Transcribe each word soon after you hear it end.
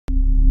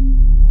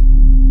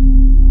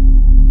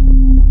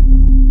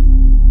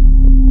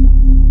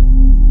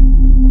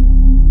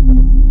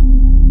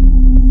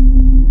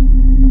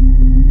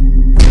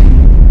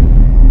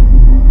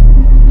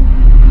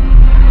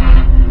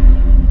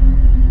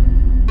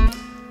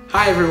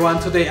Hi everyone,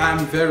 today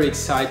I'm very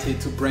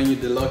excited to bring you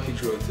the lucky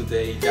draw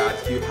today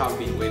that you have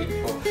been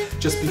waiting for.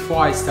 Just before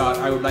I start,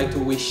 I would like to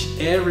wish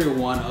every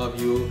one of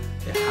you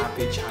a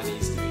happy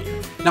Chinese New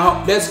Year.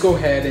 Now let's go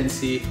ahead and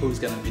see who's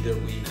gonna be the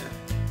winner.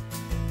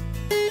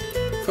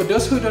 For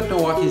those who don't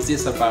know what is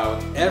this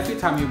about, every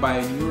time you buy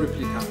a new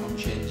replica from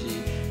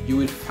G&G, you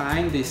will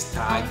find this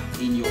tag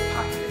in your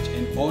package,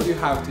 and all you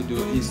have to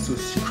do is to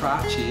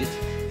scratch it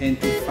and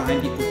to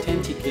find the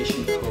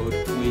authentication code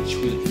which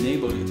will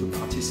enable you to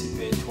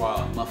participate to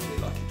our monthly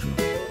lucky draw.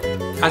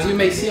 As you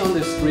may see on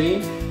the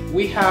screen,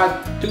 we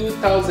had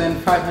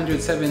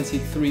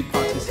 2,573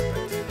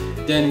 participants.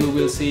 Then we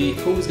will see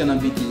who's gonna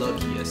be the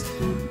luckiest.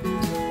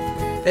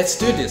 Let's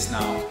do this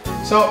now.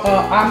 So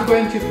I'm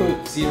going to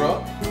put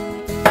 0,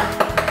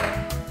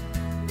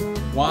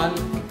 1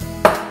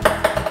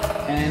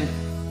 and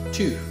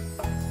 2.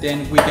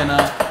 Then we're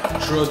gonna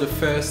draw the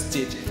first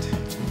digit.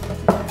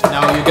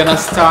 Now you're gonna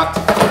start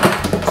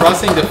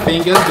crossing the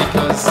fingers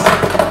because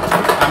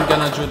I'm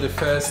gonna draw the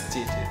first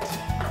digit.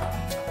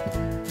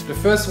 The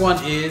first one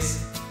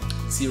is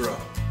 0.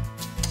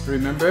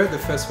 Remember, the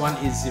first one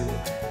is 0.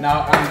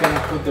 Now I'm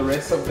gonna put the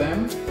rest of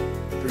them.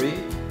 3,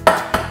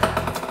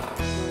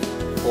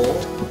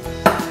 4,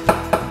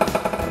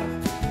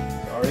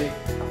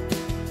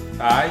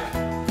 5,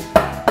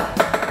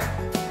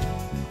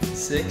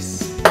 6,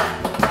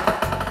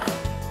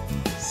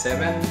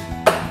 7,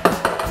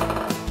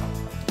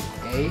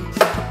 8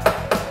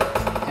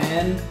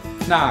 and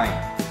 9.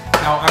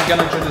 Now I'm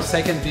gonna do the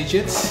second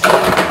digits.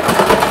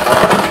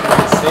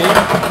 Let's see.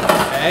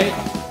 Okay.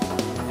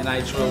 And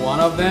I draw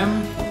one of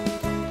them.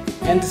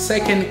 And the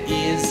second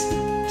is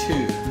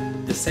 2.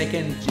 The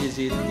second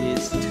digit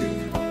is 2.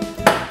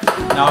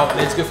 Now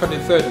let's go for the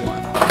third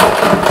one.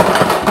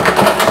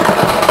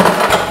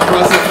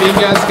 Cross the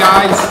fingers,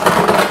 guys.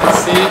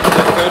 Let's see.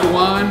 The third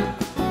one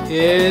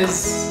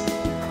is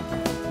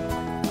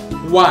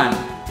 1.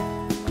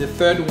 The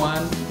third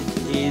one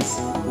is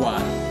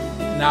 1.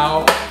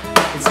 Now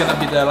it's gonna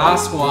be the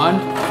last one.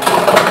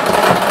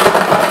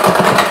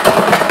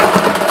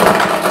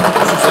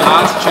 This is the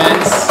last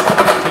chance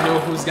to know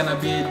who's gonna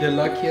be the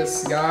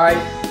luckiest guy.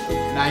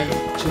 And I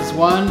choose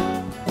 1.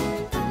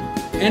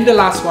 And the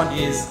last one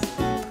is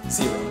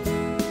 0.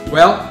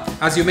 Well,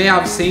 as you may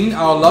have seen,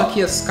 our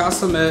luckiest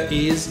customer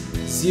is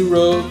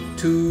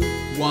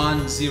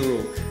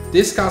 0210.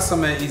 This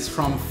customer is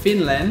from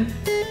Finland,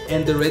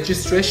 and the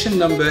registration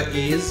number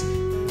is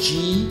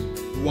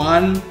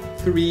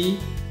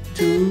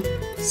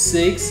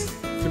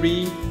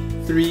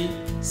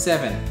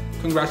G1326337.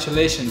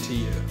 Congratulations to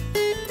you.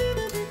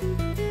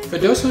 For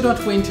those who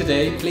don't win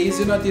today, please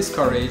do not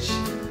discourage.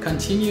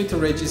 Continue to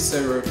register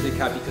your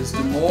replica, because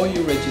the more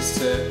you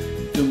register,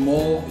 the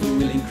more you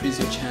will increase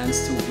your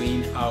chance to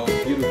win our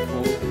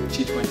beautiful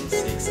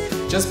G26.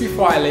 Just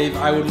before I leave,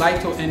 I would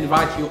like to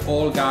invite you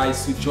all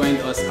guys to join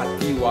us at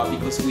Biwa,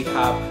 because we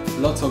have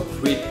lots of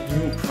great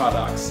new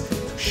products to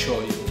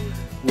show you.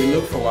 We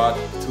look forward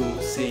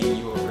to seeing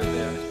you over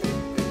there.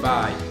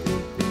 Goodbye.